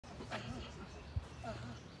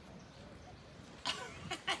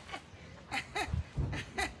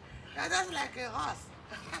just like a horse.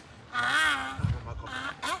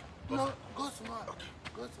 No, go small. Okay.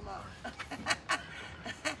 Go small.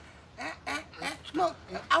 No,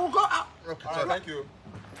 I will go out. Okay, so thank you.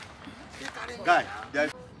 Guy,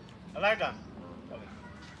 I like that.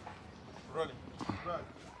 Rolling. Right.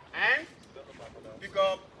 And Pick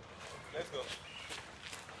up. Let's go.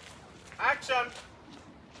 action.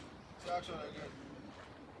 Action again.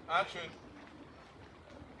 Action.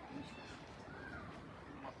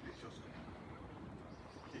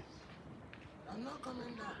 I'm not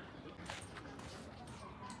coming down.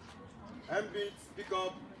 M-beat, pick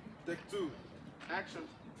up, take 2. Action.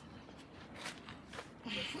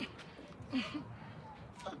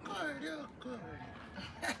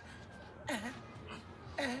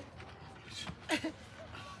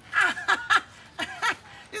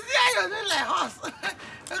 You see how you're doing like horse?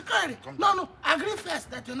 No, agree first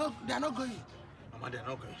that they are not going. Mama, they're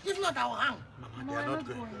not going. If not, I will hang. Mama, they are not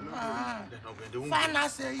going. They're not going. They won't Final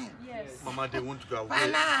saying. Yes. go. Mama, they won't go.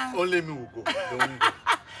 Final. Only me will go. They won't go.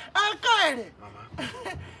 Okay. Mama.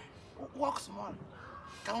 Walk small.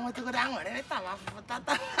 Come on to go down anytime.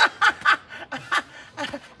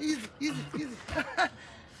 Easy.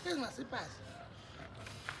 Here's my slippers.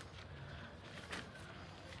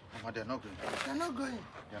 Mama, they're not going. They're not going.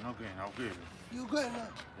 They're not going. I'll go away. You go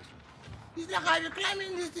alone. It's like I'll be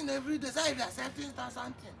climbing this thing every day. So if you're accepting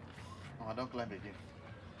something. Mama, don't climb again.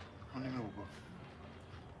 Only me will go.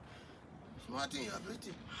 Small thing, you're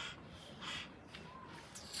beauty.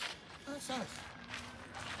 Nonsense.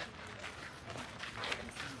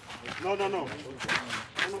 No. Some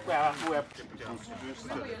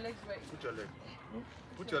of your legs right. Put your leg.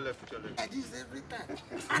 Put your leg. I do this every time.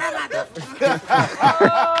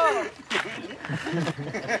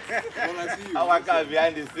 Our guy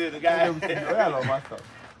behind the scene, guy. You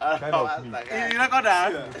record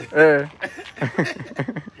that? Yeah.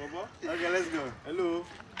 Okay, let's go. Hello.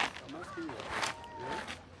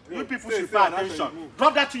 You people should pay attention.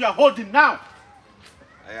 Drop that to your holding now.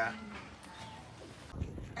 Yeah.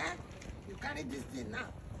 You carry this thing now.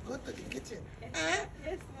 Go to the kitchen. Yes,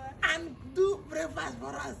 ma. And do breakfast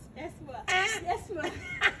for us. Yes, ma. Yes, ma.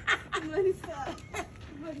 Marisa.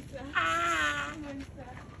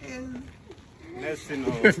 Next thing.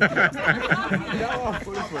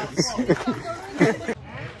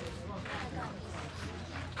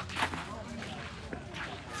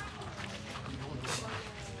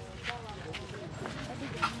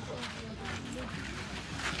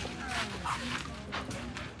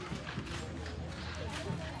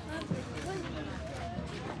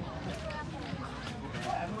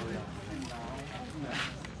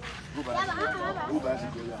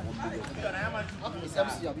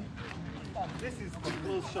 This is the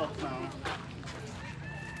close shot now.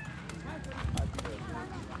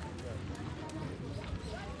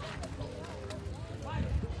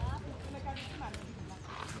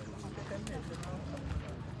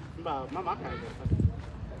 Mama,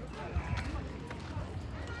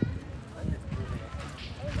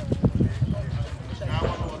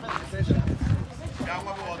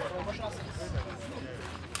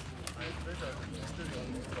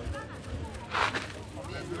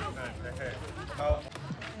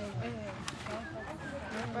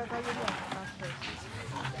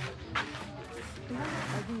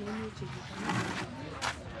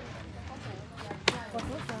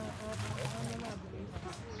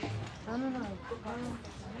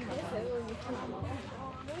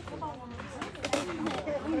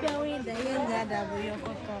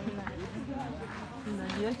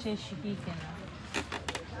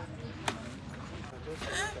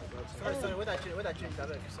 Sorry, what I change that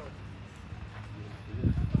sorry.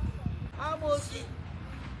 Almost.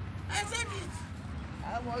 I said it.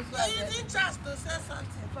 So you didn't chance to say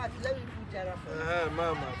something. In fact, let me put Jara for you.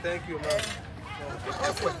 Mama, thank you, Mama.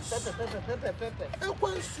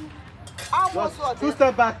 Just 2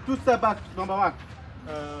 steps back, number 1.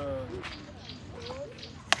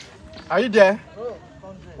 Are you there?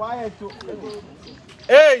 Quiet.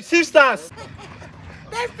 Hey, sisters!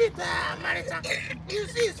 Let's beat Marita. You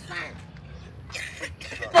see, it's fine.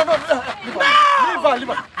 No!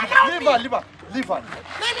 Leave her.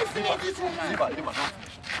 Let me finish this woman. Leave her.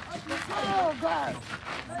 Oh, God.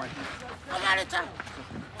 Marita.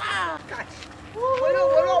 Catch.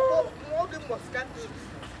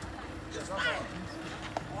 It's fine.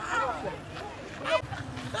 Wow.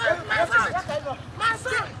 My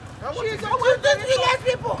son. She's always the village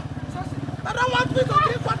people. I don't want me to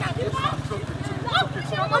drink water.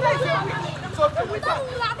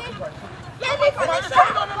 Let me finish.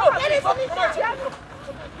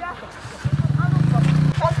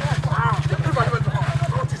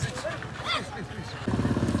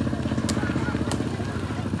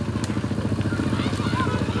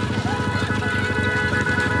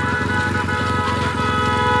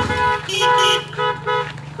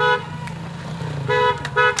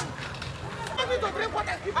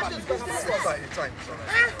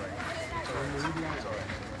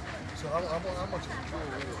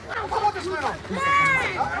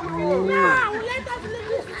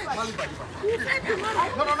 leave her.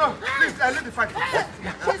 No. Please, I leave the fight.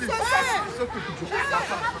 Please. It's okay.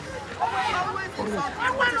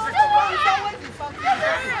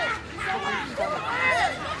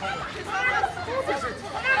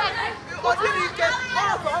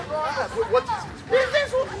 What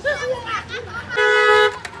is it?